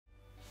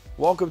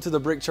Welcome to the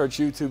Brick.Church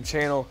YouTube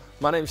channel.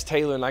 My name's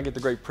Taylor and I get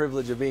the great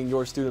privilege of being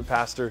your student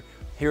pastor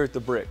here at The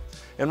Brick.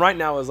 And right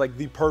now is like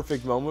the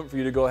perfect moment for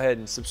you to go ahead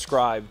and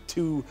subscribe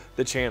to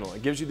the channel.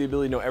 It gives you the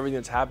ability to know everything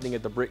that's happening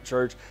at the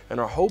Brick.Church,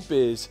 and our hope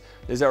is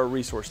our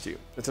resource to you.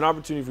 It's an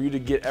opportunity for you to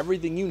get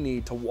everything you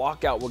need to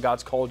walk out what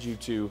God's called you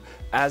to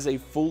as a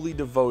fully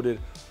devoted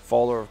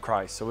follower of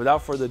Christ. So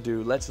without further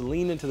ado, let's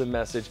lean into the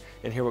message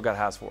and hear what God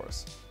has for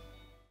us.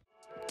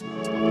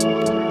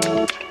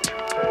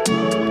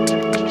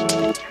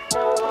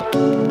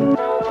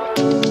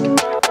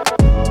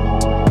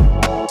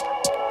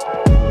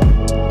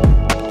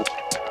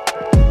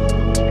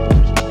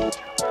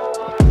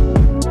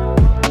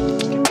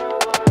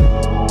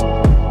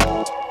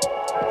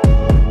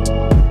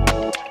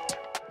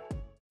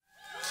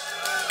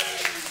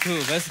 Cool,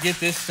 let's get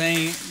this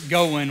thing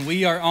going.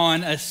 We are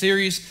on a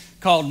series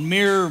called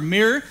Mirror,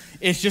 Mirror.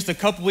 It's just a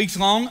couple weeks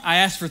long. I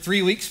asked for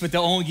 3 weeks, but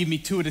they'll only give me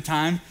 2 at a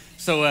time,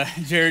 so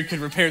Jared could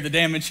repair the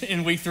damage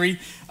in week 3.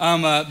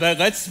 But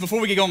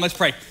before we get going, let's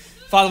pray.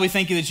 Father, we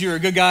thank you that you're a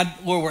good God.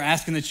 Lord, we're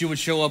asking that you would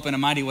show up in a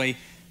mighty way.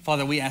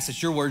 Father, we ask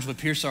that your words would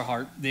pierce our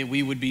heart, that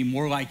we would be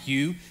more like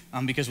you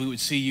because we would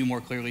see you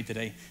more clearly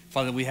today.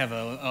 Father, we have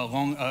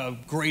a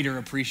greater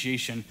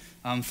appreciation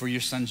for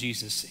your son,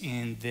 Jesus,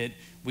 and that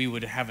we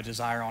would have a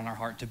desire on our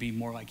heart to be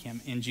more like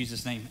him. In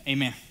Jesus' name,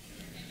 amen.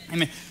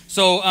 Amen.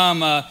 So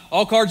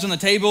all cards on the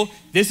table.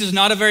 This is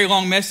not a very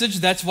long message.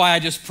 That's why I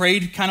just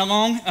prayed kind of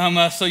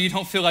long, so you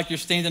don't feel like you're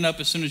standing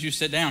up as soon as you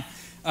sit down.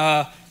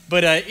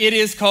 But it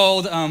is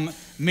called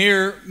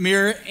Mirror,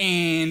 Mirror,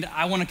 and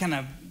I want to kind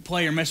of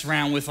play or mess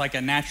around with like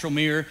a natural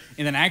mirror,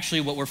 and then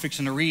actually what we're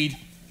fixing to read,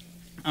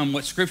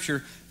 what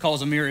Scripture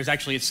calls a mirror is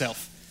actually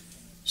itself.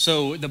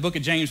 So the book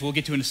of James, we'll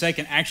get to in a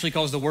second, actually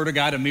calls the Word of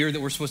God a mirror that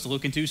we're supposed to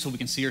look into so we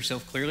can see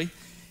ourselves clearly.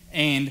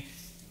 And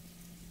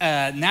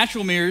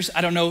natural mirrors,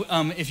 I don't know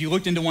if you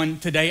looked into one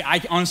today.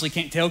 I honestly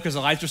can't tell because the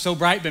lights are so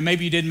bright, but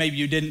maybe you did, maybe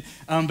you didn't.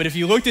 But if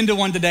you looked into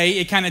one today,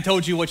 it kind of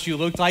told you what you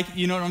looked like,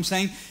 you know what I'm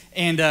saying?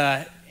 And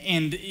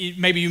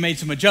maybe you made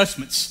some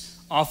adjustments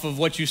off of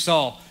what you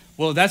saw.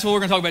 Well, that's what we're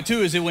going to talk about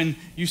too, is that when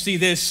you see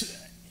this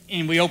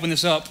and we open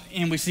this up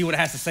and we see what it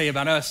has to say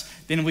about us,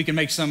 then we can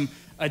make some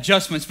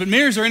adjustments. But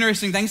mirrors are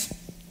interesting things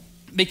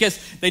because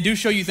they do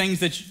show you things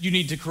that you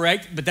need to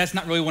correct, but that's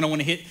not really what I want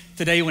to hit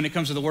today when it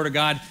comes to the Word of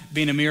God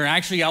being a mirror.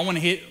 Actually, I want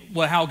to hit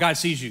how God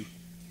sees you.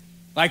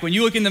 Like when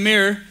you look in the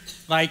mirror,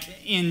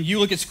 and you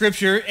look at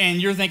Scripture and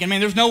you're thinking,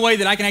 man, there's no way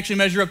that I can actually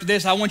measure up to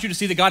this. I want you to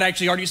see that God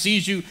actually already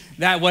sees you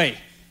that way.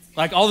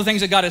 Like all the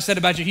things that God has said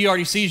about you, he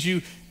already sees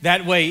you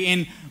that way.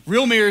 And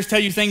real mirrors tell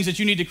you things that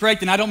you need to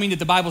correct, and I don't mean that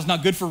the Bible's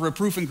not good for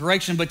reproof and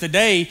correction, but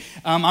today,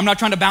 I'm not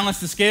trying to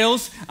balance the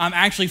scales. I'm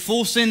actually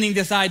full sending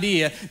this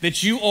idea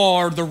that you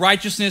are the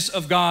righteousness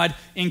of God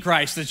in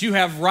Christ, that you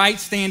have right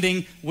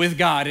standing with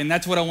God, and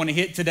that's what I want to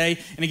hit today.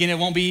 And again, it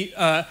won't be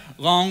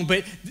long,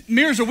 but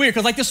mirrors are weird,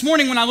 because like this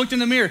morning when I looked in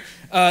the mirror,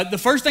 the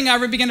first thing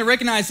I began to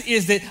recognize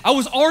is that I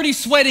was already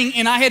sweating,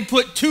 and I had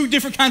put 2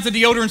 different kinds of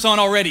deodorants on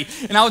already,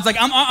 and I was like,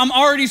 I'm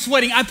already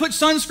sweating. I put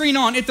sunscreen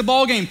on at the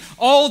ball game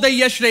all day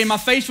yesterday, and my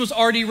face was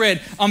already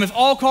red. If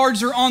all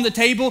cards are on the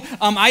table,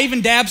 I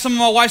even dabbed some of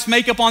my wife's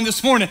makeup on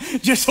this morning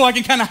just so I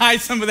can kind of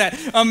hide some of that.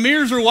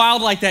 Mirrors are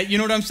wild like that, you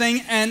know what I'm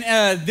saying?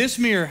 And this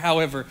mirror,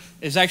 however,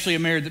 is actually a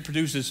mirror that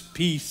produces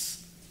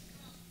peace.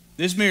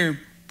 This mirror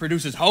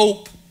produces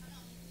hope.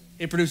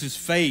 It produces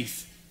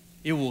faith.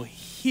 It will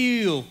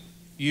heal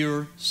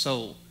your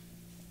soul.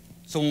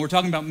 So when we're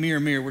talking about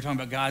mirror, mirror, we're talking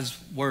about God's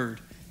Word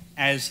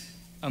as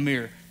a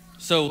mirror.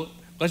 So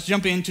let's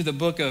jump into the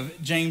book of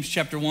James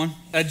chapter 1.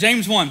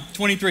 James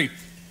 1:23.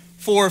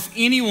 For if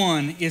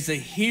anyone is a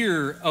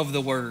hearer of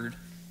the word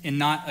and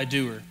not a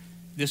doer.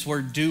 This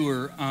word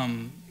doer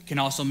can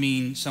also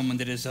mean someone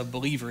that is a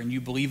believer and you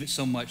believe it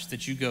so much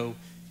that you go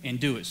and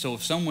do it. So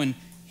if someone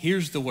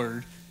hears the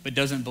word but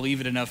doesn't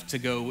believe it enough to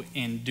go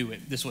and do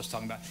it, this is what it's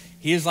talking about.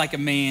 He is like a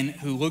man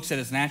who looks at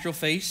his natural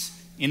face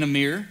in a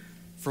mirror.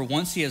 For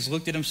once he has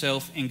looked at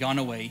himself and gone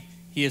away,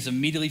 he has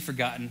immediately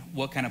forgotten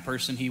what kind of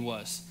person he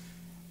was.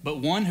 But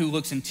one who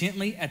looks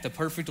intently at the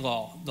perfect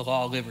law, the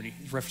law of liberty,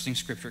 is referencing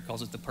Scripture, it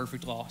calls it the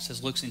perfect law, it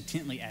says looks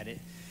intently at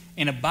it,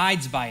 and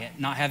abides by it,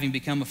 not having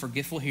become a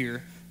forgetful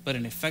hearer, but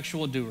an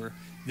effectual doer,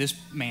 this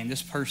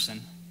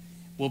person,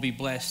 will be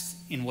blessed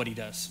in what he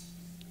does.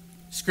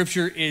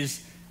 Scripture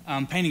is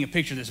painting a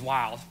picture that's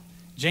wild.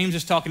 James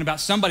is talking about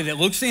somebody that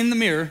looks in the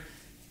mirror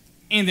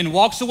and then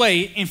walks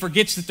away and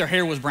forgets that their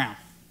hair was brown.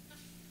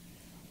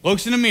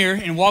 Looks in the mirror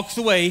and walks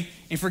away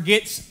and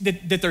forgets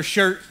that their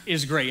shirt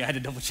is gray. I had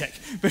to double check,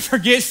 but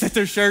forgets that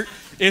their shirt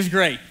is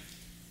gray.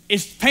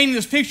 It's painting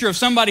this picture of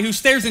somebody who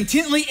stares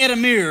intently at a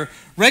mirror,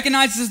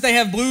 recognizes they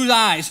have blue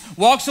eyes,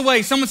 walks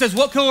away. Someone says,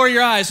 "What color are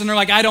your eyes?" And they're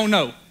like, "I don't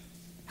know."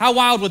 How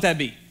wild would that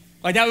be?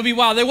 Like that would be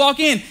wild. They walk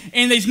in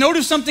and they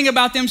notice something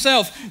about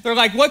themselves. They're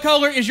like, "What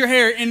color is your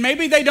hair?" And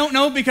maybe they don't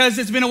know because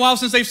it's been a while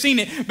since they've seen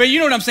it. But you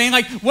know what I'm saying?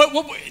 Like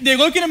what they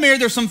look in a mirror,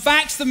 there's some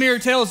facts the mirror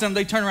tells them.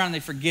 They turn around and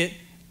they forget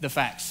the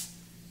facts.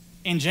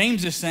 And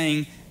James is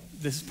saying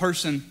this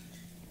person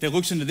that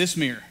looks into this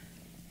mirror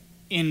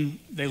and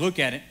they look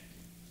at it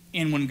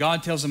And when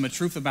God tells them a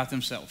truth about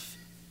themselves,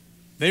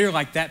 they are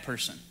like that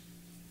person.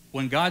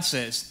 When God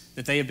says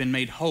that they have been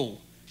made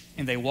whole,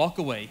 and they walk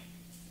away,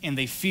 and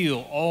they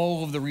feel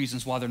all of the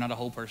reasons why they're not a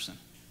whole person.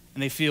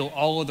 And they feel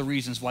all of the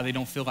reasons why they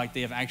don't feel like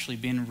they have actually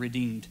been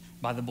redeemed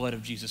by the blood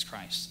of Jesus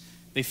Christ.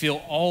 They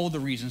feel all the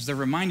reasons. They're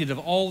reminded of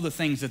all the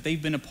things that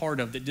they've been a part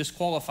of that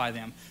disqualify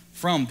them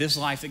from this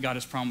life that God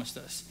has promised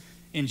us.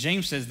 And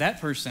James says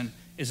that person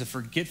is a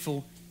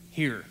forgetful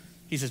hearer.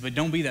 He says, but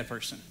don't be that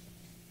person.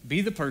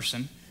 Be the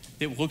person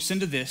that looks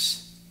into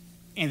this,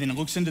 and then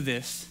looks into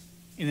this,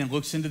 and then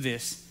looks into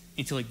this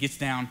until it gets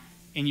down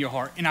in your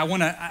heart. And I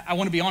want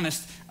to be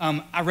honest.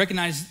 I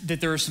recognize that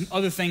there are some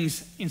other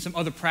things and some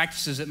other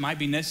practices that might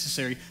be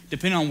necessary,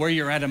 depending on where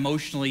you're at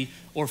emotionally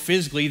or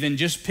physically, than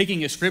just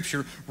picking a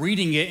scripture,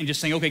 reading it, and just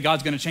saying, okay,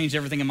 God's going to change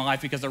everything in my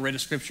life because I read a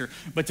scripture.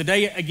 But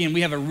today, again, we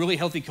have a really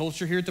healthy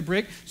culture here at The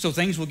Brick, so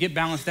things will get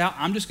balanced out.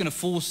 I'm just going to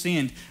full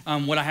send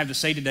what I have to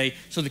say today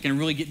so that it can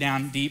really get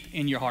down deep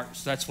in your heart.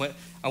 So that's what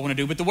I want to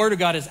do. But the Word of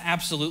God is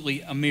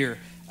absolutely a mirror.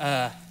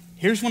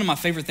 Here's one of my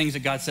favorite things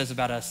that God says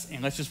about us,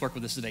 and let's just work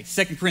with this today.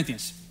 2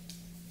 Corinthians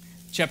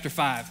chapter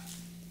 5,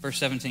 verse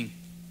 17.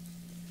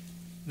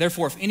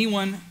 Therefore, if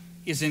anyone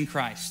is in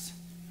Christ,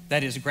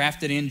 that is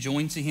grafted in,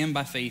 joined to him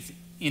by faith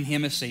in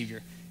him as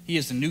Savior, he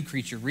is a new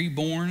creature,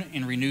 reborn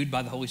and renewed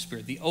by the Holy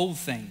Spirit. The old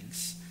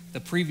things, the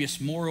previous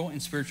moral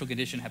and spiritual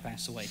condition have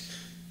passed away.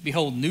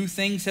 Behold, new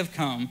things have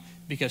come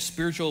because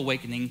spiritual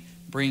awakening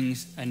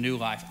brings a new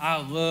life.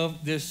 I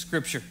love this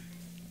scripture.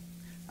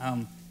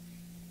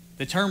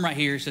 The term right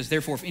here says,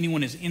 therefore, if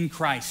anyone is in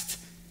Christ.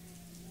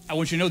 I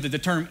want you to know that the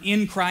term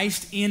in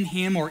Christ, in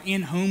him, or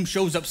in whom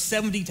shows up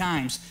 70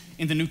 times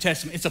in the New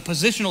Testament. It's a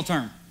positional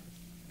term.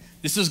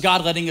 This is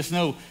God letting us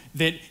know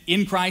that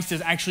in Christ is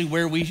actually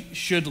where we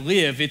should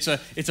live. It's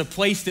a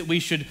place that we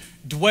should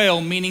dwell,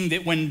 meaning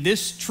that when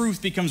this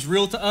truth becomes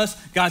real to us,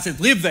 God said,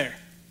 live there,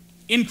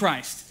 in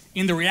Christ,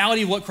 in the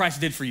reality of what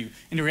Christ did for you,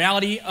 in the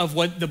reality of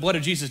what the blood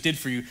of Jesus did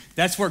for you.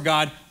 That's where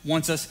God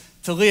wants us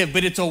to live.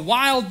 But it's a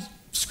wild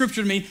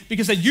scripture to me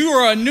because you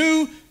are a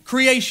new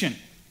creation.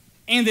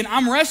 And then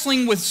I'm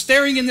wrestling with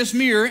staring in this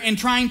mirror and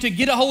trying to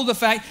get a hold of the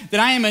fact that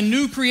I am a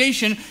new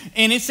creation.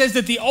 And it says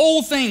that the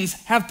old things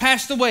have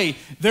passed away.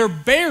 They're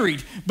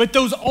buried. But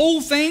those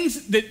old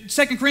things that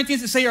 2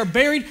 Corinthians that say are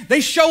buried,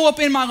 they show up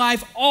in my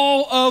life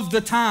all of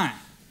the time.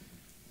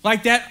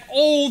 Like that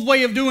old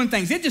way of doing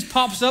things. It just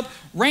pops up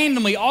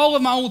randomly. All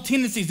of my old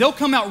tendencies, they'll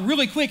come out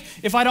really quick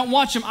if I don't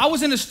watch them. I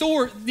was in a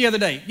store the other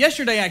day,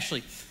 yesterday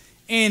actually,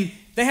 and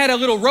they had a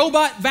little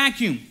robot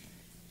vacuum.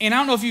 And I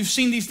don't know if you've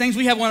seen these things.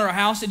 We have one at our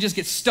house. It just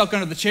gets stuck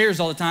under the chairs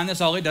all the time.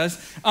 That's all it does.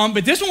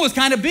 But this one was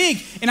kind of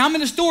big. And I'm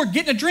in the store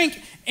getting a drink,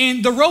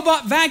 and the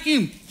robot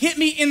vacuum hit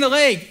me in the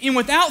leg. And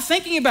without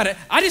thinking about it,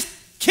 I just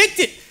kicked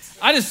it.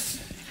 I just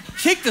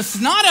kicked the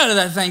snot out of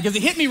that thing because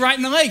it hit me right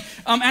in the leg.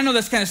 I know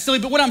that's kind of silly,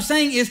 but what I'm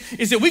saying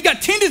is that we've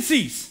got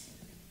tendencies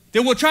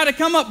that will try to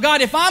come up.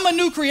 God, if I'm a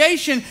new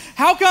creation,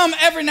 how come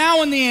every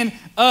now and then,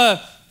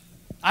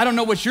 I don't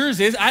know what yours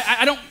is.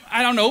 I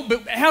don't know,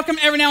 but how come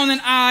every now and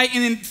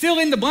then fill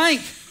in the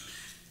blank.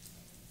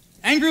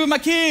 Angry with my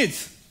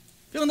kids,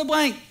 fill in the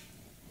blank.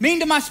 Mean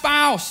to my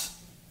spouse,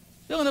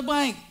 fill in the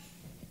blank.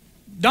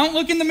 Don't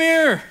look in the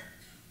mirror.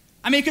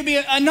 I mean, it could be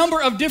a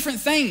number of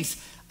different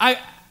things.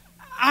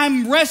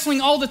 I'm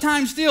wrestling all the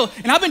time still.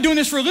 And I've been doing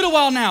this for a little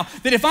while now.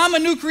 That if I'm a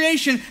new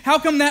creation, how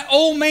come that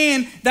old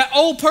man, that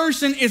old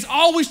person is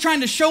always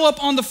trying to show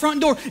up on the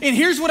front door? And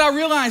here's what I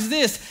realized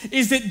this,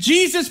 is that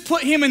Jesus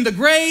put him in the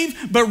grave,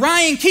 but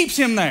Ryan keeps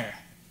him there.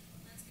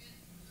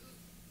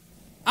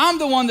 I'm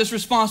the one that's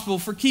responsible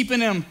for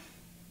keeping him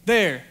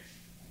there.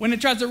 When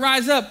it tries to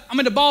rise up, I'm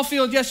in the ball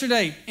field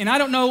yesterday, and I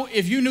don't know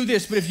if you knew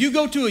this, but if you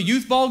go to a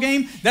youth ball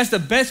game, that's the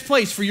best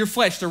place for your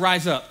flesh to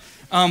rise up.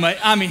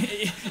 I mean,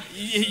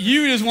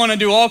 you just want to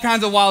do all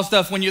kinds of wild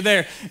stuff when you're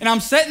there. And I'm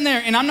sitting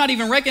there, and I'm not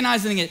even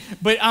recognizing it,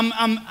 but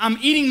I'm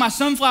eating my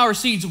sunflower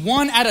seeds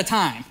one at a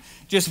time.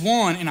 Just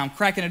one, and I'm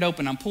cracking it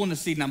open. I'm pulling the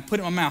seed, and I'm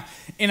putting it in my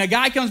mouth. And a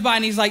guy comes by,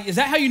 and he's like, is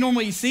that how you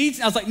normally eat seeds?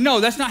 And I was like,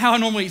 no, that's not how I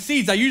normally eat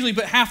seeds. I usually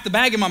put half the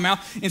bag in my mouth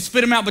and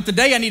spit them out. But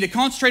today I need to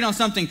concentrate on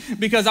something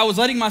because I was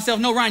letting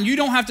myself know, Ryan, you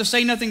don't have to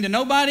say nothing to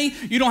nobody.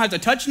 You don't have to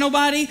touch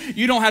nobody.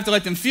 You don't have to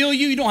let them feel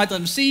you. You don't have to let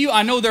them see you.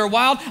 I know they're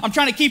wild. I'm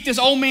trying to keep this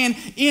old man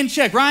in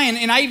check. Ryan,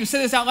 and I even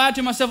said this out loud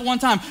to myself at one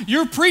time,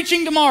 you're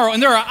preaching tomorrow,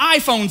 and there are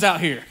iPhones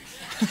out here.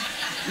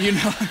 You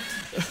know,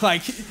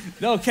 like,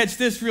 they'll catch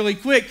this really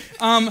quick.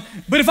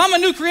 But if I'm a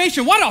new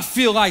creation, why do I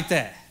feel like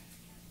that?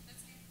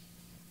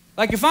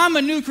 Like if I'm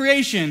a new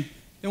creation,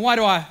 then why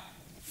do I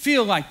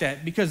feel like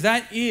that? Because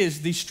that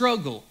is the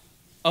struggle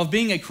of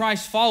being a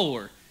Christ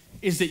follower,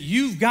 is that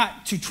you've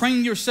got to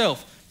train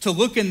yourself to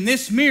look in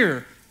this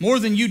mirror more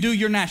than you do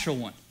your natural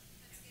one.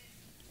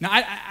 Now,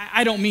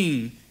 I don't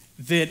mean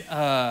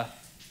that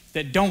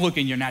don't look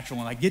in your natural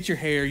one. Like get your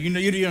hair, you know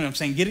what I'm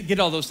saying? Get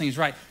all those things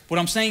right. What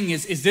I'm saying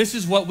is this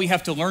is what we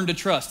have to learn to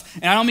trust.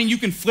 And I don't mean you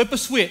can flip a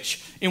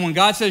switch, and when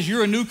God says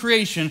you're a new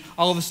creation,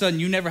 all of a sudden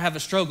you never have a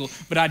struggle.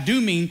 But I do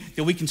mean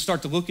that we can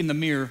start to look in the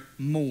mirror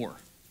more.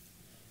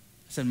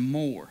 I said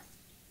more.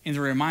 and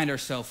to remind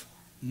ourselves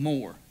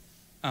more.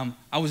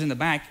 I was in the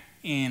back,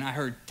 and I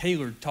heard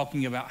Taylor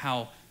talking about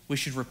how we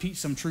should repeat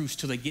some truths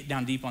till they get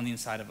down deep on the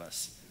inside of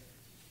us.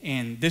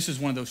 And this is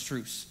one of those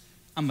truths.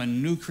 I'm a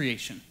new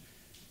creation.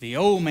 The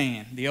old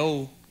man, the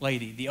old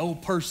lady, the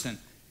old person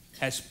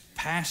has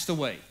passed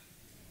away.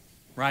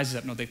 Rises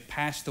up. No, they've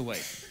passed away.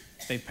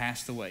 They've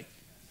passed away.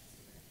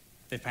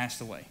 They've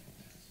passed away.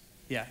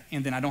 Yeah,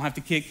 and then I don't have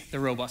to kick the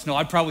robots. No,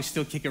 I'd probably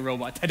still kick a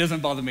robot. That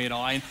doesn't bother me at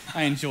all. I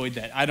enjoyed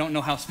that. I don't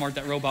know how smart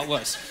that robot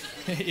was.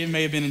 It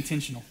may have been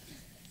intentional.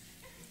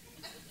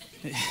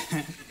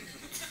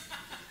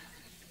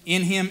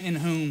 In him, in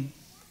whom,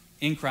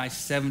 in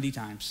Christ, 70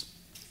 times.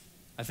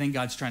 I think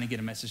God's trying to get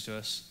a message to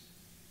us.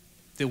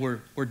 That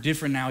we're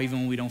different now even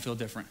when we don't feel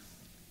different.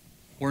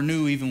 We're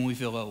new even when we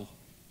feel old.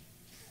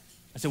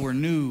 I said we're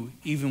new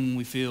even when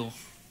we feel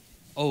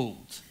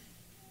old.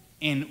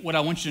 And what I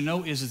want you to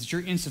know is that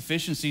your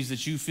insufficiencies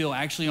that you feel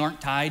actually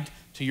aren't tied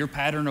to your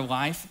pattern of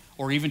life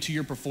or even to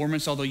your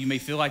performance, although you may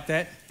feel like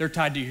that. They're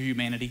tied to your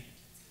humanity.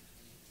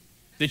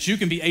 That you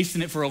can be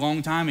acing it for a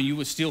long time and you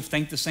would still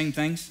think the same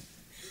things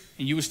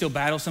and you would still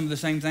battle some of the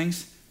same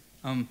things.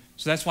 So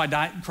that's why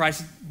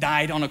Christ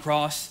died on a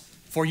cross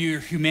for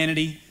your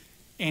humanity,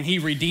 and he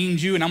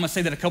redeemed you. And I'm going to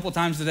say that a couple of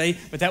times today,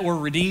 but that word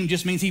redeemed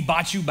just means he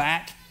bought you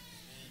back.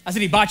 I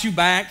said he bought you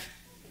back.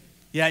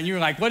 Yeah, and you were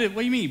like, what do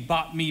you mean he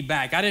bought me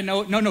back? I didn't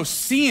know. No,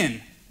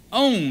 sin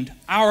owned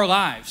our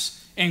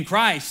lives. And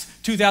Christ,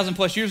 2,000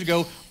 plus years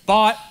ago,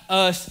 bought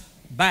us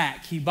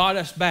back. He bought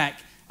us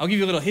back. I'll give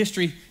you a little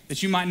history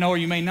that you might know or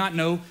you may not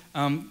know.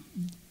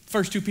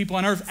 First two people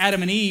on earth,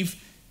 Adam and Eve,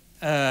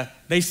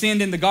 they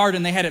sinned in the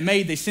garden. They had it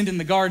made. They sinned in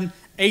the garden,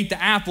 ate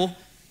the apple,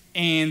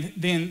 and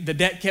then the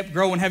debt kept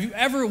growing. Have you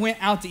ever went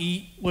out to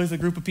eat with a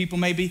group of people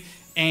maybe,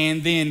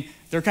 and then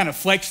they're kind of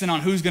flexing on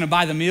who's going to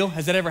buy the meal?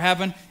 Has that ever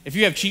happened? If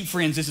you have cheap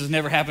friends, this has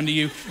never happened to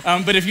you.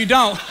 But if you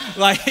don't,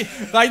 like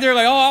they're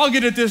like, oh, I'll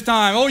get it this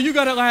time. Oh, you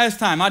got it last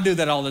time. I do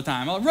that all the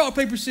time. Oh, rock,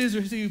 paper,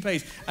 scissors, see who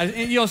pays.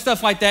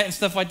 Stuff like that and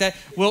stuff like that.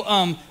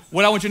 Well,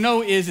 what I want you to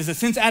know is that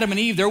since Adam and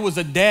Eve, there was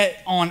a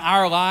debt on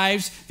our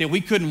lives that we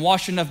couldn't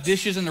wash enough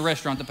dishes in the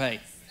restaurant to pay.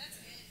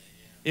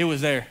 It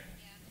was there.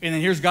 And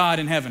then here's God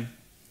in heaven,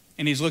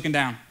 and he's looking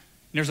down. And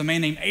there's a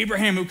man named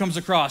Abraham who comes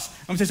across.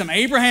 I'm going to say something.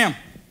 Abraham.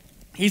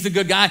 He's a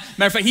good guy.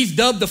 Matter of fact, he's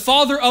dubbed the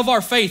father of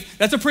our faith.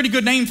 That's a pretty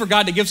good name for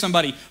God to give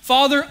somebody.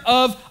 Father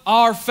of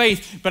our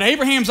faith. But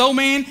Abraham's old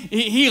man,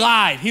 he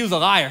lied. He was a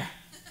liar.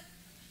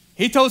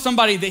 He told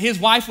somebody that his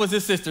wife was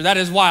his sister. That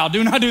is wild.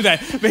 Do not do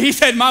that. But he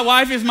said, my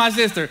wife is my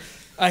sister.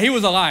 He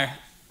was a liar.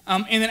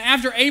 And then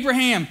after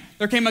Abraham,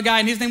 there came a guy,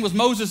 and his name was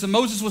Moses. And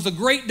Moses was a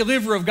great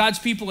deliverer of God's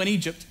people in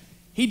Egypt.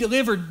 He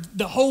delivered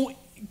the whole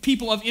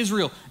people of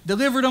Israel,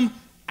 delivered them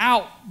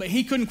out. But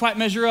he couldn't quite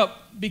measure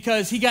up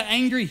because he got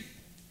angry.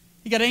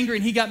 He got angry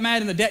and he got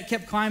mad, and the debt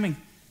kept climbing.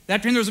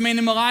 After him, there was a man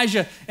named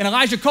Elijah, and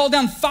Elijah called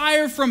down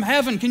fire from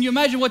heaven. Can you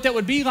imagine what that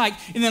would be like?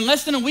 And then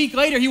less than a week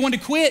later, he wanted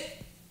to quit.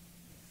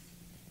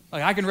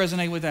 Like, I can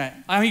resonate with that.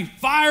 I mean,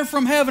 fire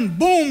from heaven,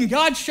 boom,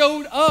 God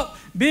showed up,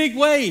 big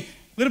way. A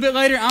little bit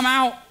later, I'm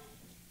out.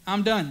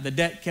 I'm done. The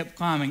debt kept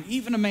climbing.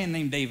 Even a man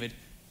named David,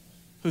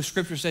 who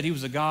Scripture said he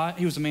was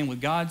a man with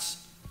God's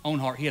own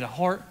heart. He had a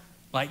heart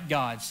like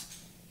God's.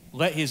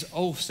 Let his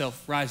old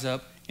self rise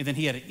up, and then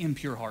he had an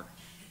impure heart.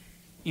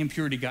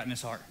 Impurity got in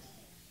his heart.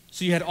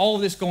 So you had all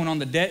of this going on.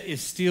 The debt is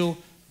still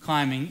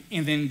climbing.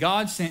 And then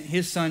God sent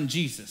his son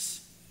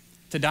Jesus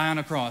to die on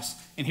a cross.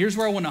 And here's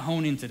where I want to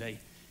hone in today.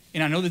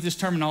 And I know that this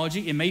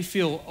terminology, it may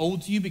feel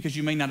old to you because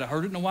you may not have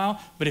heard it in a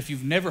while, but if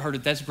you've never heard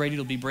it, that's great.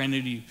 It'll be brand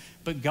new to you.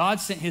 But God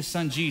sent his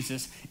son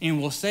Jesus, and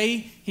we'll say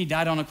he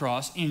died on a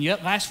cross. And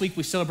yet last week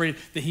we celebrated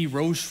that he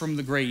rose from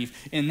the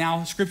grave. And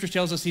now Scripture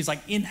tells us he's like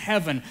in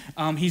heaven.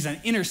 He's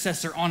an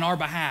intercessor on our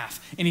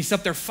behalf. And he's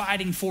up there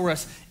fighting for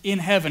us in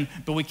heaven.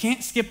 But we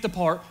can't skip the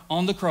part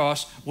on the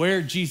cross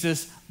where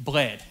Jesus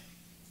bled.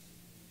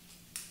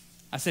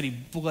 I said he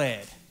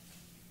bled.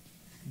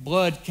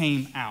 Blood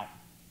came out.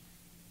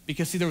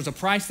 Because, see, there was a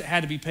price that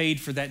had to be paid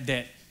for that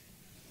debt.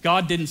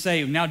 God didn't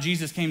say, now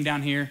Jesus came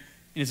down here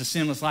and it's a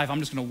sinless life. I'm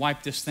just going to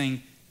wipe this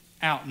thing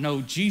out. No,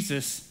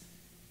 Jesus,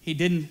 he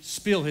didn't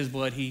spill his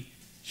blood. He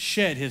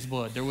shed his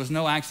blood. There was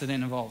no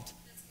accident involved.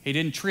 He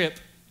didn't trip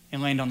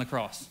and land on the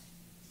cross.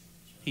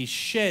 He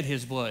shed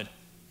his blood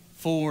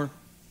for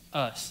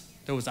us.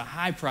 There was a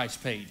high price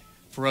paid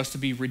for us to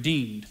be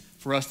redeemed,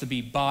 for us to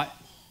be bought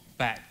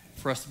back,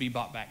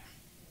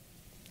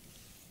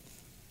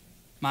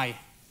 My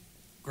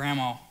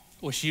grandma,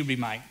 well, she'd be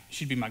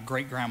my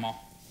great grandma.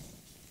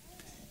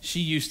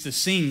 She used to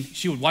sing.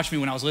 She would watch me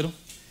when I was little,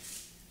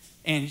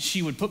 and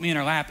she would put me in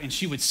her lap and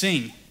she would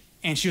sing.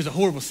 And she was a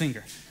horrible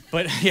singer,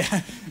 but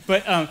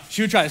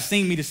she would try to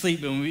sing me to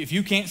sleep. But if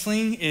you can't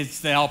sing, it's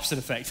the opposite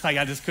effect. Like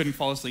I just couldn't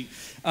fall asleep.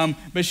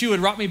 But she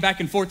would rock me back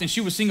and forth, and she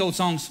would sing old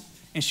songs.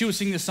 And she would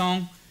sing this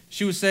song.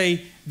 She would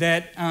say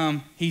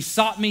that he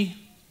sought me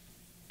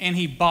and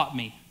he bought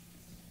me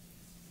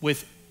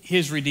with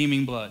his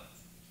redeeming blood.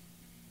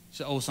 It's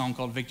an old song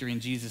called Victory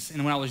in Jesus.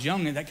 And when I was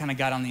young, that kind of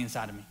got on the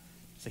inside of me.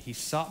 So he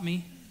sought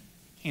me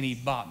and he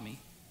bought me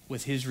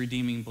with his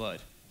redeeming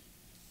blood.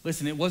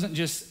 Listen, it wasn't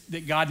just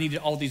that God needed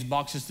all these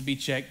boxes to be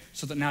checked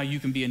so that now you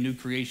can be a new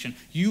creation.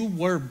 You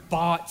were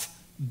bought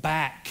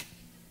back.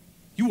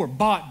 You were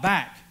bought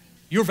back.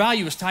 Your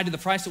value is tied to the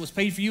price that was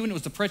paid for you, and it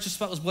was the precious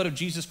spotless blood of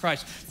Jesus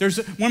Christ. There's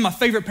one of my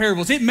favorite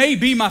parables. It may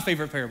be my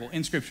favorite parable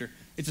in Scripture.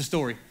 It's a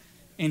story.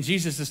 And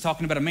Jesus is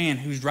talking about a man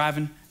who's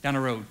driving down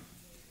a road,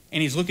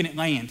 and he's looking at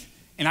land.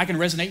 And I can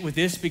resonate with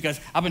this because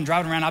I've been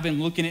driving around, I've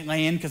been looking at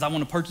land because I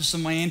want to purchase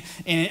some land.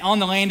 And on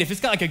the land, if it's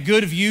got like a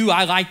good view,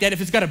 I like that.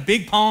 If it's got a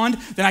big pond,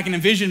 then I can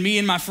envision me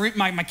and my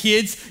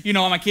kids,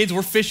 my kids,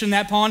 we're fishing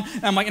that pond.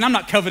 And I'm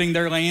not coveting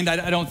their land.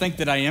 I don't think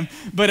that I am.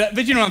 But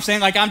you know what I'm saying?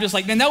 Like, I'm just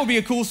like, man, that would be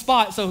a cool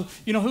spot. So,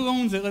 who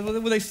owns it?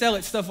 Will they sell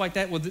it? Stuff like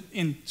that. Well,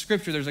 in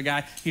Scripture, there's a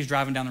guy, he's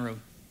driving down the road.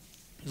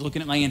 He's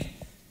looking at land.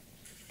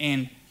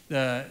 And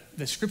the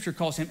Scripture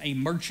calls him a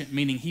merchant,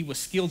 meaning he was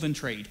skilled in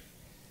trade.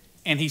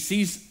 And he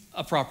sees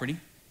a property,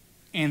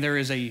 and there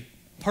is a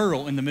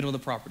pearl in the middle of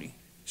the property.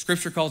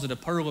 Scripture calls it a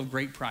pearl of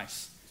great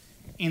price.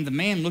 And the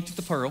man looked at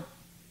the pearl,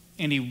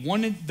 and he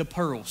wanted the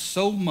pearl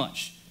so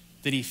much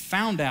that he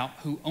found out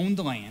who owned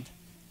the land,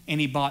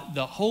 and he bought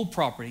the whole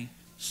property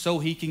so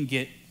he can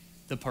get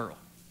the pearl.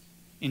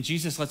 And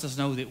Jesus lets us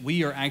know that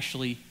we are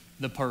actually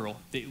the pearl,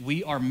 that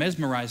we are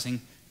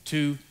mesmerizing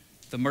to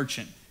the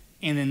merchant.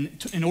 And then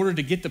in order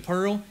to get the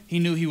pearl, he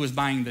knew he was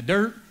buying the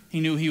dirt. He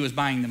knew he was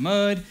buying the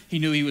mud. He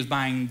knew he was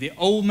buying the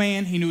old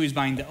man. He knew he was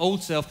buying the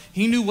old self.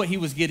 He knew what he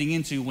was getting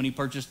into when he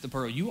purchased the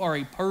pearl. You are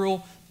a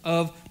pearl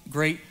of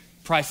great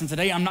price. And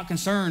today I'm not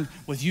concerned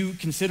with you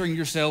considering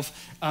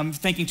yourself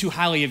thinking too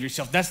highly of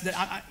yourself.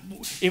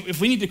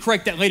 If we need to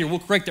correct that later, we'll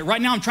correct that.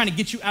 Right now I'm trying to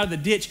get you out of the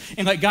ditch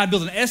and let God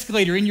build an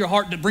escalator in your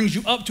heart that brings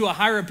you up to a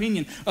higher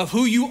opinion of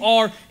who you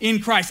are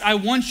in Christ. I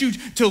want you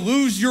to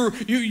lose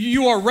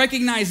you are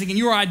recognizing and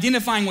you are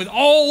identifying with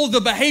all the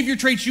behavior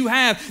traits you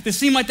have that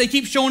seem like they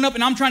keep showing up,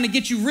 and I'm trying to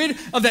get you rid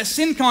of that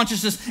sin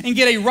consciousness and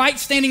get a right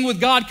standing with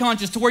God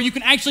conscious to where you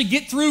can actually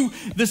get through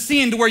the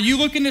sin, to where you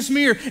look in this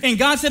mirror and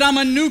God said, I'm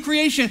a new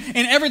creation,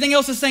 and everything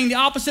else is saying the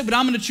opposite, but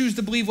I'm going to choose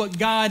to believe what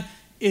God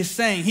is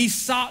saying. He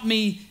sought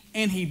me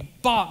and he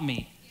bought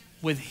me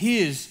with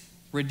his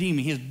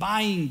redeeming, his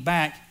buying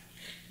back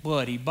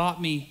blood. He bought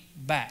me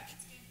back.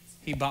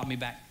 He bought me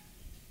back.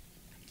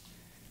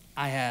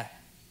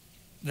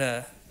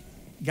 The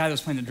guy that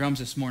was playing the drums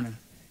this morning,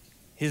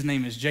 his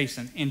name is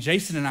Jason, and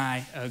Jason and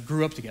I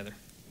grew up together.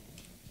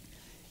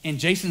 And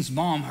Jason's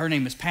mom, her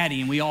name is Patty,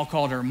 and we all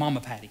called her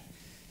Mama Patty.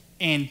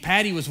 And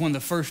Patty was one of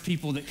the first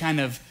people that kind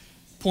of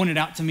pointed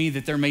out to me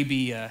that there may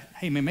be,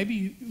 hey man, maybe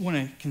you want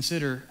to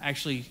consider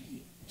actually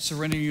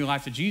surrendering your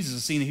life to Jesus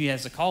and seeing if he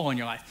has a call on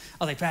your life.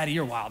 I was like, Patty,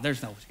 you're wild.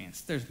 There's no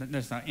chance. There's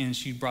not. And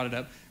she brought it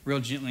up real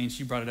gently,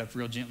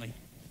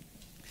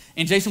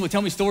 And Jason would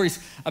tell me stories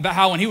about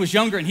how when he was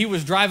younger and he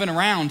was driving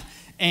around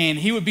and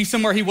he would be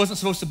somewhere he wasn't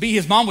supposed to be,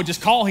 his mom would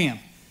just call him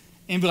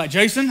and be like,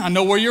 Jason, I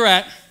know where you're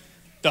at.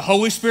 The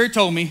Holy Spirit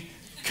told me,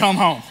 come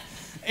home.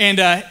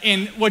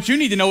 And what you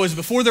need to know is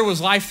before there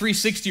was Life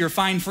 360 or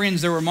Find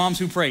Friends, there were moms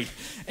who prayed.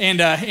 And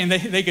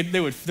they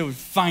would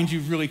find you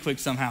really quick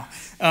somehow.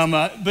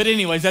 But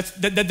anyways,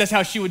 that's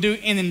how she would do.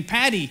 And then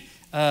Patty,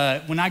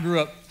 when I grew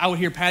up, I would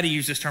hear Patty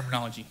use this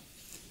terminology.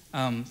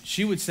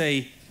 She would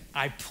say,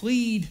 I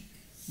plead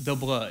the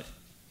blood.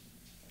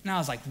 And I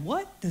was like,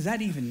 what does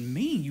that even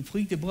mean? You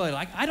plead the blood?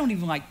 Like, I don't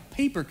even like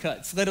paper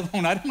cuts, let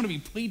alone I don't want to be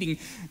pleading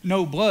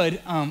no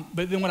blood.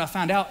 But then what I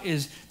found out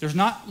is there's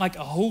not like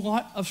a whole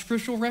lot of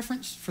scriptural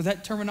reference for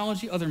that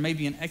terminology, other than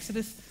maybe in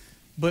Exodus.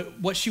 But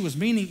what she was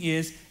meaning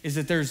is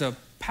that there's a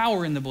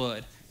power in the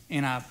blood,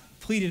 and I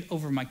plead it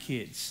over my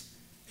kids.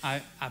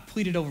 I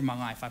plead it over my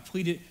life. I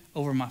plead it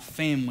over my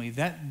family.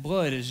 That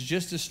blood is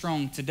just as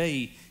strong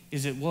today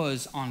as it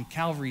was on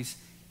Calvary's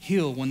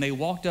hill when they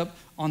walked up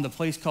on the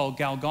place called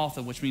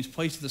Golgotha, which means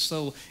place of the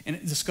soul and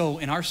the skull,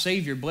 and our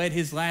Savior bled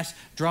his last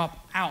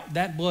drop out.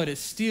 That blood is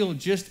still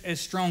just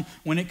as strong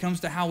when it comes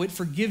to how it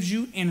forgives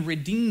you and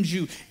redeems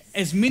you.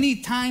 As many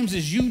times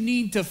as you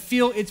need to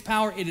feel its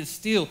power, it is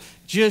still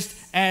just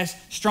as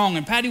strong.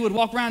 And Patty would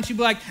walk around and she'd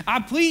be like, I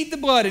plead the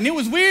blood. And it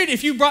was weird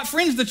if you brought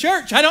friends to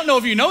church. I don't know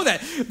if you know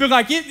that. But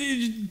like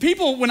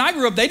people, when I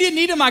grew up, they didn't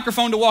need a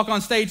microphone to walk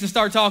on stage and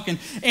start talking.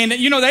 And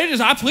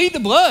I plead the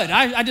blood.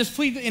 I just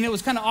plead, and it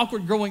was kind of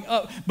awkward growing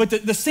up. But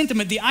the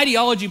sentiment, the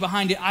ideology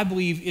behind it, I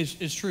believe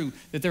is true.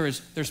 That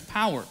there's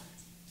power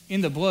in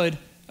the blood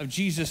of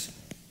Jesus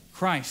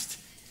Christ.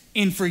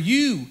 And for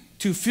you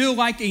to feel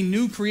like a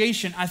new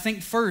creation, I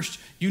think first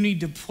you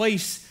need to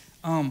place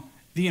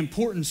the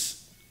importance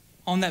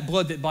on that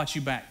blood that bought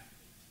you back.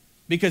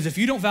 Because if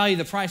you don't value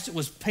the price that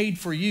was paid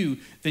for you,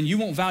 then you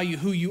won't value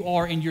who you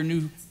are in your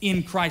new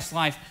in Christ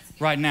life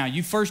right now.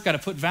 You first got to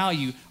put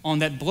value on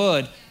that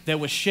blood that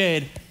was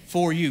shed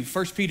for you.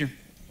 1 Peter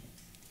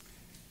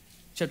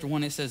chapter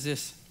 1, it says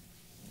this.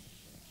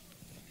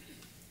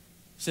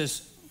 It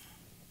says,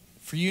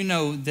 for you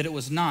know that it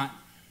was not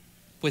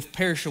with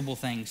perishable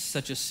things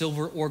such as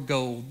silver or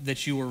gold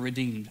that you were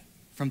redeemed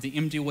from the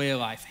empty way of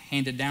life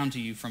handed down to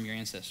you from your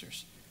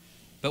ancestors,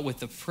 but with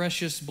the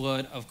precious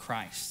blood of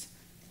Christ,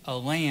 a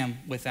lamb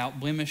without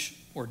blemish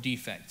or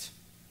defect.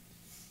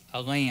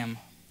 A lamb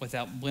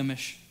without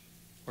blemish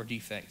or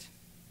defect.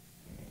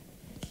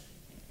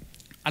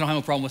 I don't have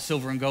a problem with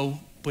silver and gold,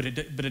 but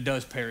it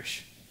does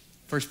perish.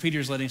 1 Peter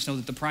is letting us know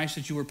that the price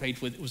that you were paid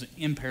with was an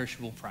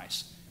imperishable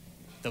price.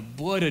 The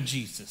blood of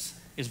Jesus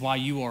is why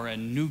you are a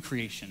new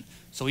creation.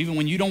 So even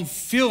when you don't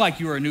feel like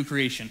you are a new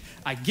creation,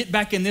 I get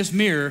back in this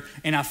mirror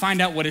and I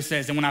find out what it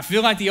says. And when I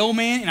feel like the old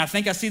man and I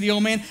think I see the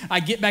old man, I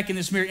get back in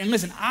this mirror. And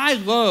listen, I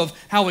love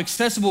how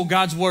accessible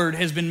God's word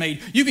has been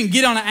made. You can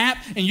get on an app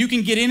and you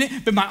can get in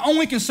it, but my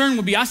only concern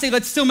would be, I say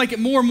let's still make it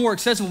more and more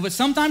accessible. But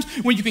sometimes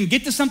when you can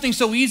get to something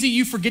so easy,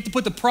 you forget to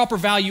put the proper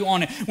value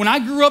on it. When I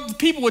grew up,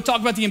 people would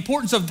talk about the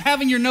importance of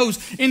having your nose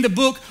in the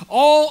book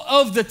all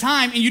of the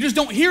time, and you just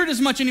don't hear it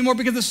as much anymore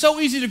because it's so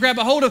easy to grab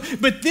a hold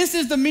of. But this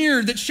is the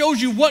mirror that shows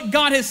you what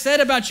God has said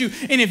about you.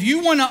 And if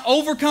you want to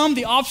overcome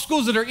the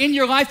obstacles that are in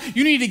your life,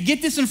 you need to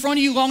get this in front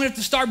of you long enough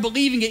to start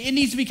believing it. It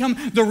needs to become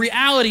the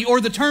reality,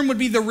 or the term would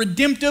be the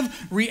redemptive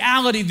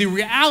reality, the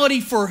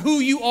reality for who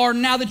you are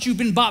now that you've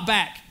been bought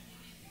back.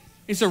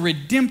 It's a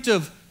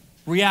redemptive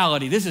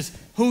reality. This is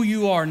who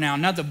you are now.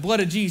 Now the blood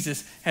of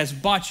Jesus has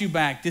bought you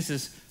back. This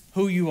is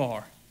who you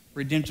are.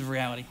 Redemptive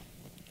reality.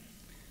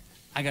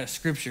 I got a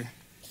scripture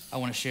I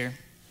want to share.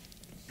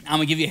 I'm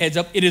going to give you a heads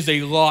up. It is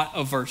a lot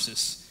of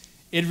verses.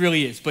 It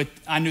really is. But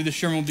I knew the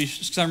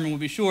sermon would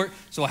be short,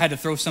 so I had to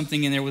throw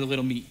something in there with a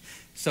little meat.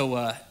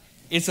 So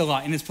it's a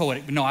lot, and it's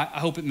poetic. But no, I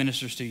hope it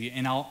ministers to you,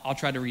 and I'll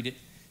try to read it,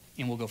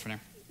 and we'll go from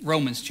there.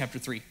 Romans chapter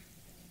 3.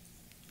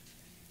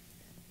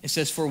 It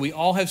says, "For we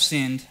all have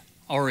sinned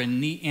and are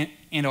in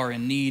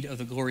need of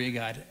the glory of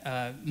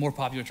God." More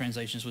popular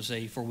translations would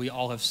say, "For we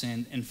all have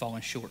sinned and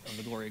fallen short of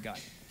the glory of God."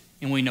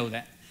 And we know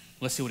that.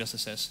 Let's see what else it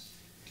says.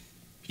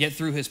 "Yet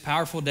through his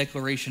powerful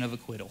declaration of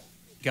acquittal,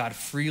 God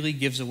freely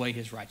gives away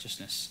his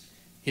righteousness.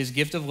 His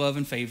gift of love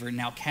and favor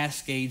now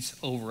cascades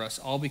over us,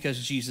 all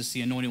because Jesus,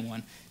 the Anointed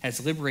One, has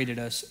liberated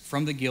us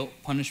from the guilt,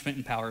 punishment,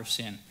 and power of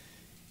sin.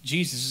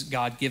 Jesus'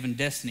 God-given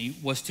destiny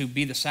was to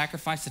be the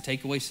sacrifice to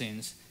take away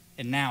sins,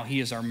 and now he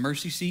is our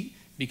mercy seat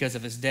because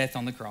of his death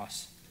on the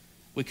cross.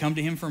 We come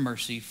to him for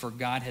mercy, for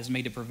God has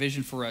made a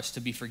provision for us to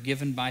be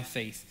forgiven by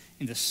faith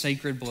in the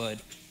sacred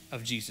blood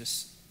of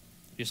Jesus."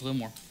 Just a little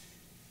more.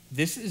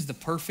 "This is the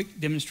perfect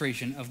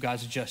demonstration of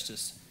God's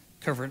justice,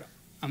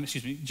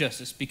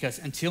 because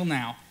until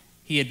now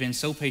he had been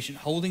so patient,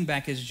 holding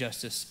back his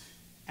justice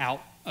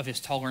out of his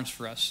tolerance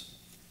for us.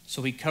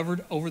 So he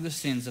covered over the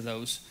sins of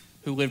those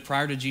who lived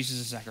prior to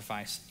Jesus'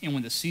 sacrifice. And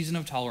when the season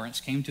of tolerance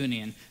came to an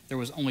end, there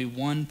was only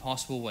one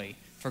possible way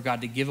for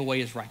God to give away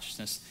his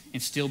righteousness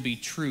and still be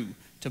true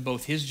to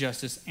both his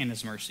justice and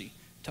his mercy,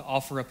 to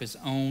offer up his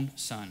own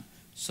Son.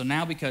 So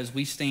now, because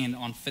we stand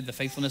on the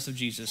faithfulness of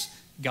Jesus,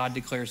 God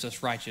declares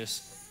us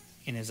righteous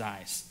in his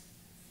eyes."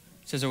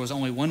 It says there was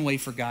only one way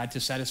for God to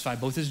satisfy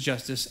both his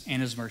justice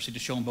and his mercy, to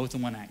show them both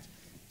in one act.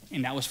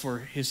 And that was for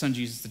his son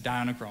Jesus to die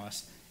on a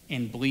cross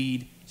and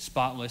bleed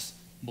spotless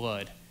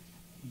blood.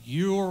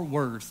 Your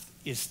worth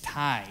is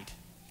tied.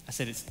 I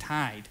said it's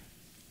tied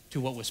to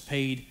what was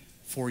paid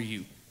for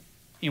you.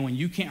 And when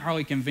you can't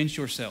hardly convince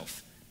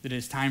yourself that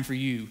it's time for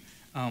you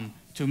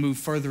to move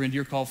further into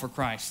your call for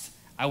Christ,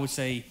 I would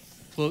say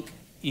look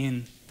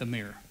in the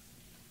mirror.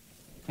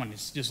 Come on,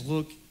 just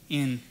look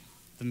in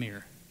the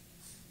mirror.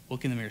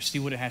 Look in the mirror. See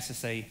what it has to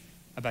say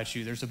about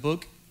you. There's a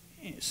book,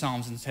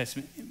 Psalms in the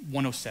Testament,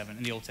 107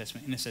 in the Old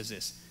Testament, and it says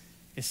this.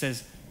 It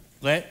says,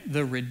 "Let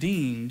the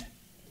redeemed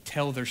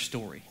tell their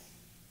story."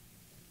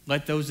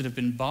 Let those that have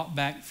been bought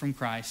back from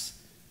Christ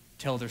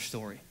tell their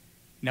story.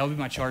 And that would be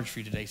my charge for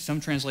you today.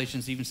 Some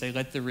translations even say,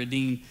 "Let the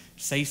redeemed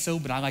say so,"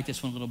 but I like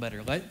this one a little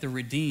better. Let the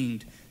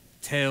redeemed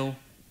tell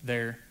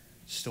their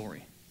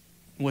story.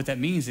 And what that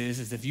means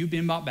is if you've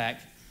been bought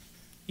back,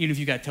 even if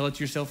you got to tell it to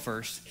yourself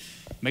first,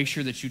 make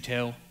sure that you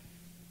tell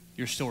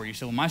your story.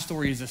 So my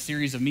story is a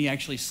series of me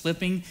actually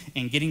slipping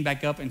and getting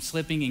back up and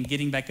slipping and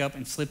getting back up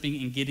and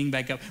slipping and getting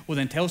back up. Well,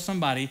 then tell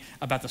somebody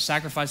about the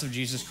sacrifice of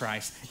Jesus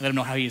Christ and let them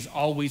know how he has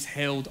always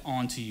held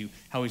on to you,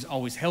 how he's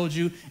always held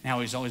you, and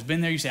how he's always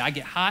been there. You say, "I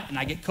get hot and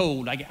I get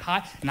cold. I get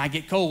hot and I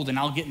get cold, and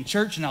I'll get in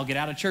church and I'll get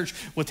out of church."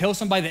 Well, tell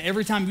somebody that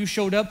every time you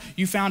showed up,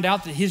 you found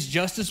out that his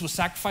justice was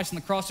sacrificed on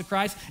the cross of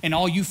Christ and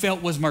all you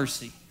felt was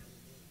mercy.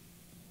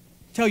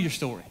 Tell your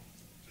story.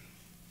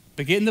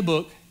 But get in the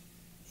book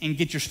and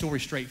get your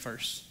story straight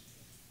first.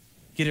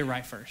 Get it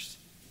right first.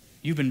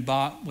 You've been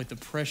bought with the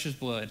precious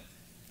blood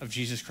of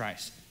Jesus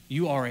Christ.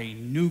 You are a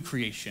new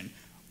creation.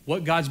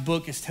 What God's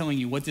book is telling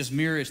you, what this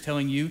mirror is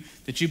telling you,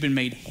 that you've been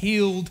made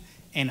healed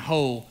and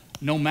whole,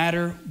 no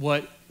matter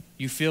what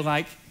you feel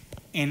like.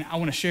 And I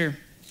want to share,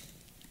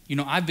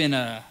 I've been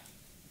on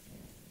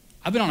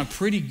a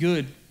pretty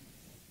good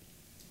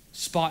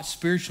spot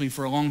spiritually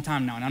for a long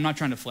time now, and I'm not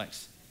trying to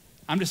flex.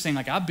 I'm just saying,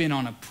 I've been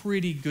on a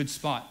pretty good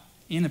spot,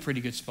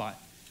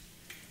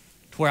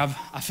 to where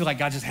I feel like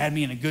God just had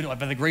me in a good, by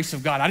the grace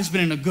of God, I've just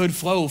been in a good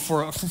flow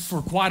for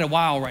quite a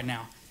while right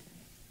now.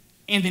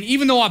 And then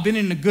even though I've been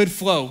in a good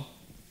flow,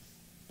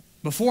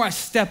 before I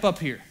step up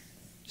here,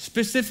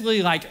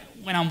 specifically like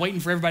when I'm waiting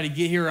for everybody to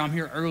get here, or I'm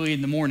here early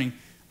in the morning,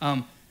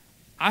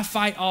 I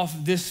fight off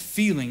this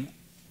feeling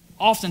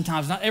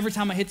oftentimes, not every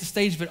time I hit the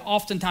stage, but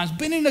oftentimes,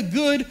 been in a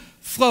good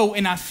flow,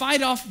 and I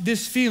fight off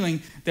this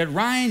feeling that,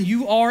 Ryan,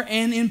 you are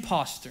an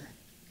imposter.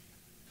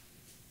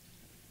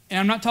 And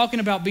I'm not talking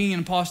about being an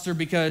imposter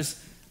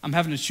because I'm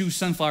having to choose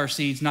sunflower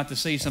seeds not to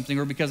say something,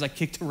 or because I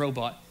kicked a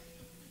robot.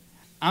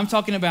 I'm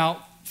talking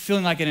about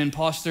feeling like an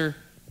imposter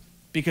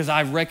because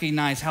I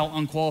recognize how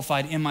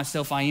unqualified in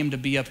myself I am to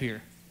be up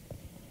here.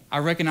 I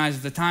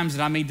recognize the times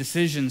that I made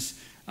decisions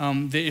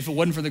that if it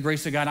wasn't for the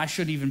grace of God, I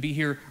shouldn't even be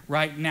here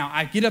right now.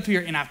 I get up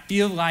here and I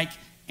feel like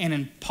an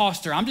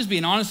imposter. I'm just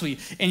being honest with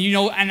you. And you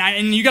know,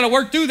 and you got to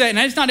work through that. And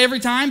it's not every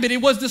time, but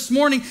it was this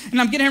morning.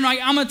 And I'm getting here,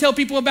 I'm going to tell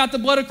people about the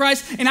blood of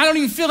Christ. And I don't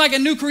even feel like a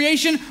new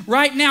creation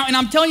right now. And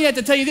I'm telling you that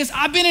to tell you this.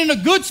 I've been in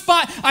a good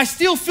spot. I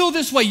still feel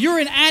this way.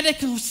 Your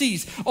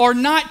inadequacies are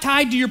not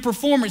tied to your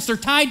performance. They're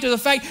tied to the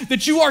fact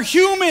that you are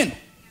human.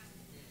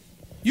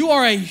 You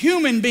are a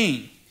human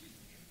being.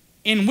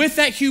 And with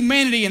that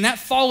humanity and that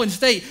fallen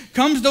state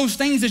comes those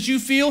things that you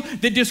feel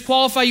that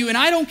disqualify you. And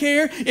I don't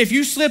care if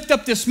you slipped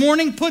up this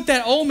morning, put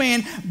that old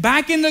man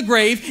back in the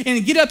grave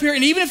and get up here.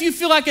 And even if you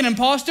feel like an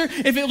imposter,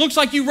 if it looks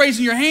like you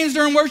raising your hands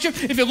during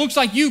worship, if it looks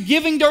like you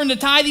giving during the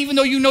tithe even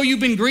though you know you've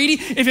been greedy,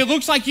 if it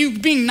looks like you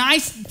being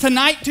nice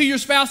tonight to your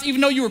spouse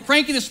even though you were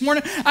cranky this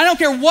morning, I don't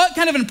care what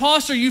kind of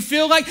imposter you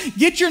feel like,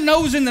 get your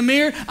nose in the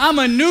mirror. I'm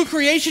a new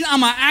creation.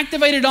 I'm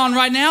activated on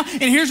right now.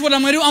 And here's what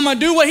I'm going to do. I'm going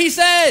to do what he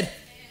said.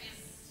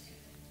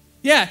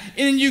 Yeah,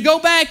 and you go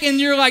back and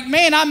you're like,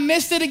 man, I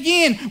missed it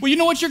again. Well, you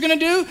know what you're going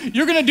to do?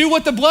 You're going to do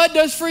what the blood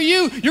does for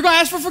you. You're going to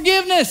ask for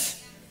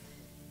forgiveness.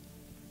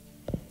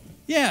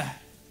 Yeah.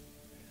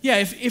 Yeah,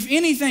 if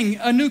anything,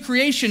 a new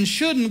creation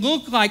shouldn't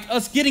look like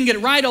us getting it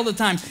right all the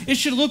time. It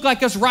should look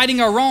like us righting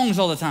our wrongs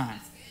all the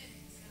time.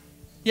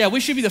 Yeah,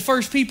 we should be the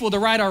first people to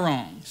right our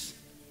wrongs.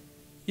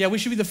 Yeah, we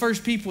should be the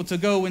first people to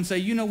go and say,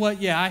 you know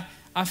what? Yeah,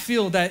 I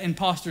feel that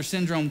imposter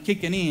syndrome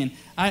kicking in.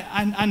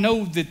 I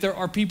know that there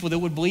are people that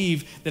would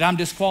believe that I'm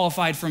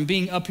disqualified from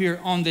being up here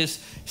on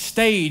this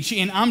stage,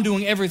 and I'm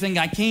doing everything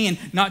I can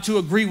not to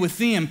agree with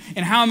them.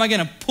 And how am I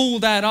going to pull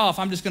that off?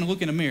 I'm just going to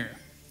look in the mirror.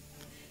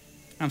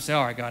 I'm saying,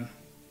 all right, God,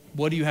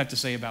 what do you have to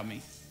say about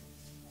me?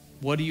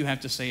 What do you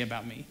have to say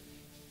about me?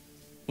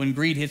 When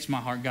greed hits my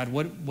heart, God,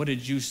 what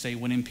did you say?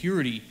 When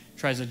impurity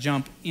tries to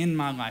jump in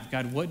my life,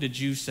 God, what did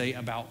you say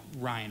about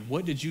Ryan?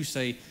 What did you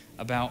say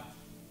about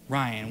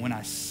Ryan? When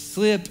I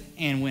slip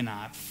and when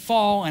I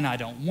fall and I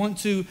don't want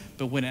to,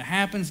 but when it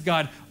happens,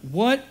 God,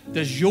 what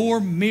does your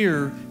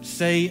mirror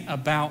say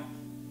about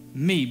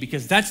me?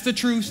 Because that's the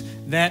truth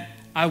that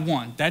I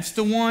want. That's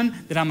the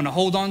one that I'm going to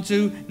hold on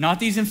to, not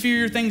these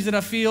inferior things that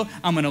I feel.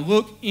 I'm going to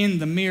look in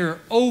the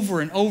mirror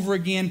over and over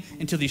again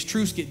until these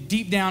truths get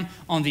deep down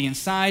on the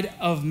inside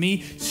of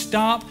me.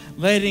 Stop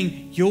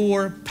letting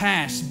your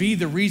past be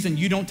the reason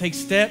you don't take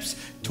steps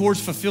towards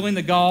fulfilling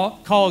the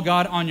call of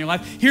God on your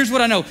life. Here's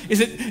what I know, is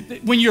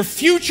that when your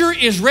future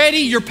is ready,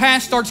 your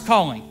past starts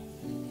calling.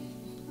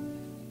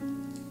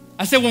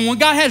 I said, when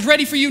God has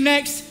ready for you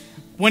next,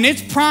 when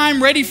it's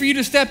prime, ready for you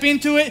to step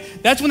into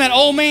it, that's when that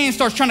old man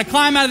starts trying to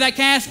climb out of that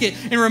casket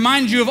and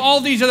remind you of all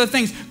these other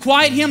things.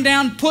 Quiet him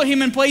down, put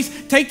him in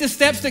place, take the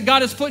steps that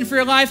God has put in for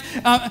your life.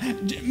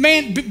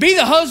 Man, be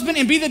the husband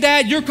and be the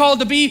dad you're called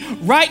to be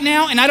right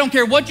now, and I don't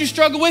care what you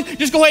struggle with,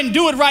 just go ahead and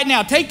do it right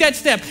now. Take that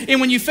step, and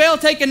when you fail,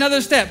 take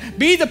another step.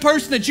 Be the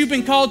person that you've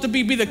been called to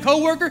be. Be the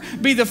coworker,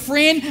 be the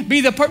friend,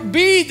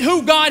 be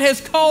who God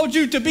has called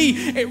you to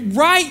be.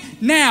 Right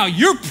now,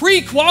 you're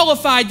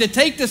pre-qualified to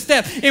take the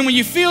step, and when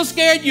you feel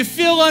scared, you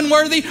feel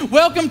unworthy,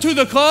 welcome to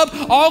the club.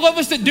 All of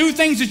us that do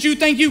things that you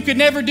think you could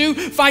never do,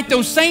 fight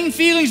those same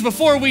feelings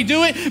before we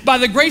do it. By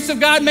the grace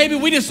of God, maybe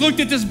we just looked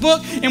at this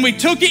book and we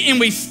took it and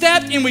we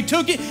stepped and we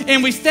took it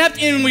and we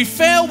stepped and we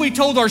fell. We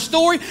told our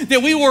story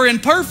that we were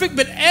imperfect,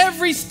 but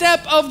every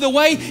step of the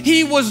way,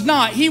 he was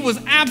not. He was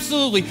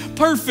absolutely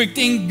perfect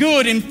and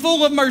good and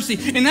full of mercy.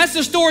 And that's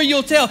the story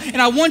you'll tell.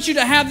 And I want you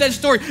to have that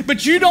story.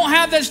 But you don't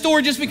have that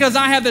story just because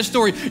I have that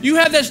story. You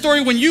have that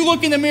story when you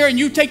look in the mirror and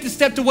you take the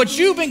step to what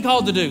you've been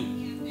called to do.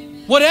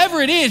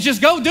 Whatever it is,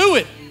 just go do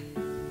it.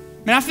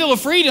 Man, I feel a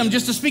freedom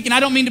just to speak, and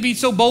I don't mean to be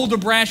so bold or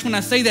brash when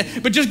I say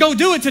that, but just go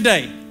do it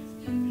today.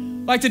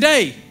 Like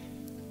today.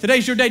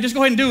 Today's your day. Just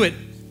go ahead and do it.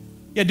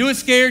 Yeah, do it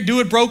scared, do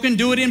it broken,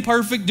 do it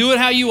imperfect, do it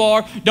how you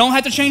are. Don't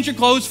have to change your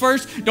clothes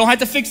first. Don't have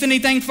to fix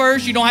anything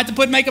first. You don't have to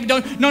put makeup.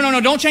 No,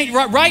 don't change.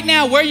 Right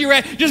now, where you're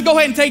at, just go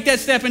ahead and take that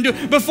step and do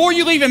it. Before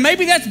you leave, and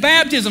maybe that's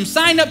baptism.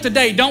 Sign up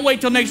today. Don't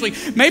wait till next week.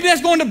 Maybe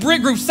that's going to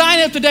Brick Group. Sign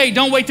up today.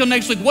 Don't wait till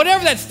next week.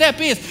 Whatever that step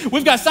is,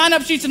 we've got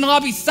sign-up sheets in the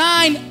lobby.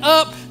 Sign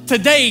up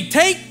today.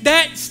 Take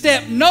that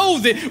step. Know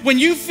that when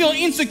you feel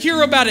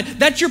insecure about it,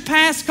 that's your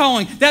past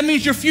calling. That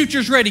means your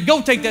future's ready.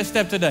 Go take that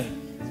step today.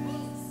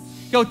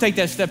 Go take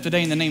that step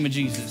today in the name of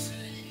Jesus.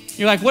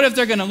 You're like, what if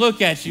they're going to look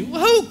at you?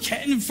 Well, who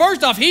cares?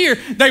 First off, here,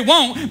 they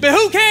won't, but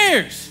who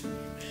cares?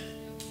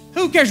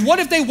 Who cares? What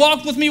if they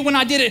walked with me when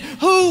I did it?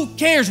 Who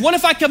cares? What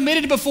if I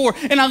committed before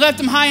and I left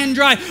them high and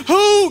dry?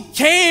 Who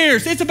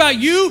cares? It's about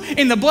you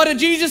and the blood of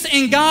Jesus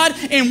and God.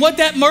 And what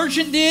that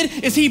merchant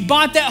did is he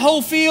bought that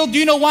whole field. Do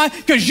you know why?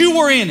 Because you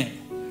were in it.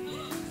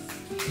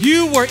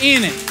 You were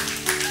in it.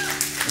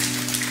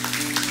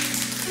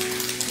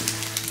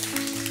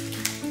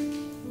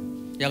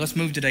 Yeah, let's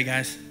move today,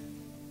 guys.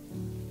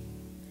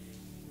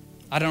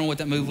 I don't know what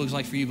that move looks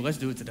like for you, but let's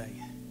do it today.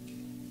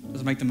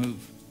 Let's make the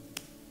move.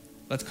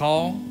 Let's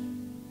call,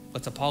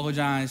 let's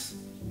apologize,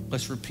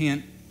 let's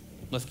repent,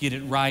 let's get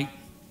it right,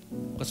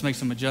 let's make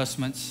some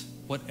adjustments.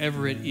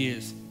 Whatever it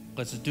is,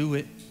 let's do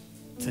it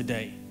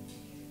today.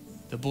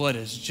 The blood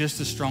is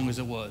just as strong as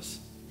it was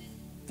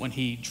when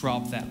he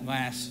dropped that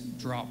last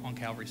drop on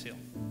Calvary's Hill.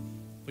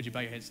 Would you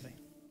bow your heads today?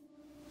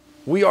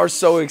 We are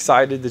so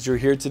excited that you're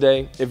here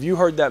today. If you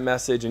heard that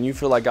message and you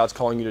feel like God's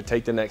calling you to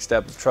take the next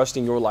step of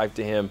trusting your life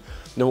to Him,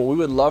 then what we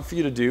would love for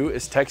you to do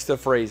is text the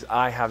phrase,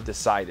 I have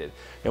decided.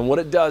 And what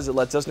it does, it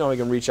lets us know we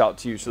can reach out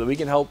to you so that we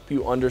can help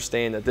you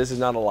understand that this is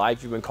not a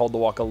life you've been called to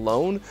walk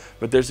alone,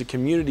 but there's a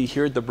community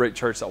here at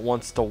TheBrick.Church that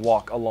wants to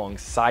walk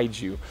alongside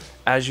you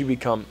as you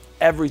become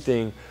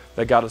everything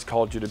that God has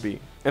called you to be.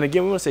 And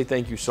again, we want to say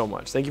thank you so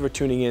much. Thank you for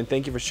tuning in.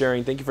 Thank you for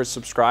sharing. Thank you for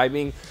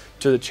subscribing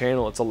to the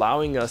channel. It's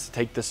allowing us to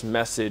take this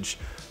message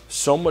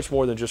so much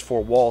more than just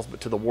four walls,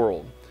 but to the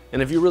world.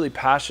 And if you're really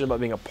passionate about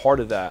being a part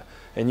of that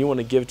and you want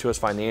to give to us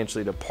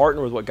financially to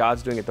partner with what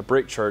God's doing at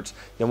TheBrick.Church,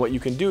 then what you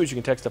can do is you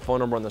can text the phone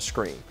number on the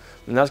screen.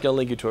 And that's going to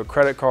link you to a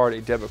credit card, a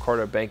debit card,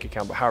 or a bank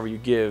account, but however you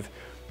give.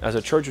 As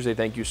a church, we say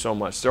thank you so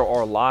much. There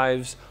are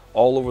lives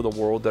all over the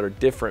world that are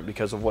different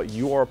because of what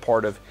you are a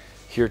part of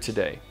here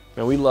today.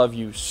 And we love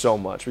you so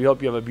much. We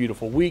hope you have a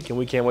beautiful week, and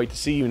we can't wait to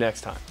see you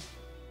next time.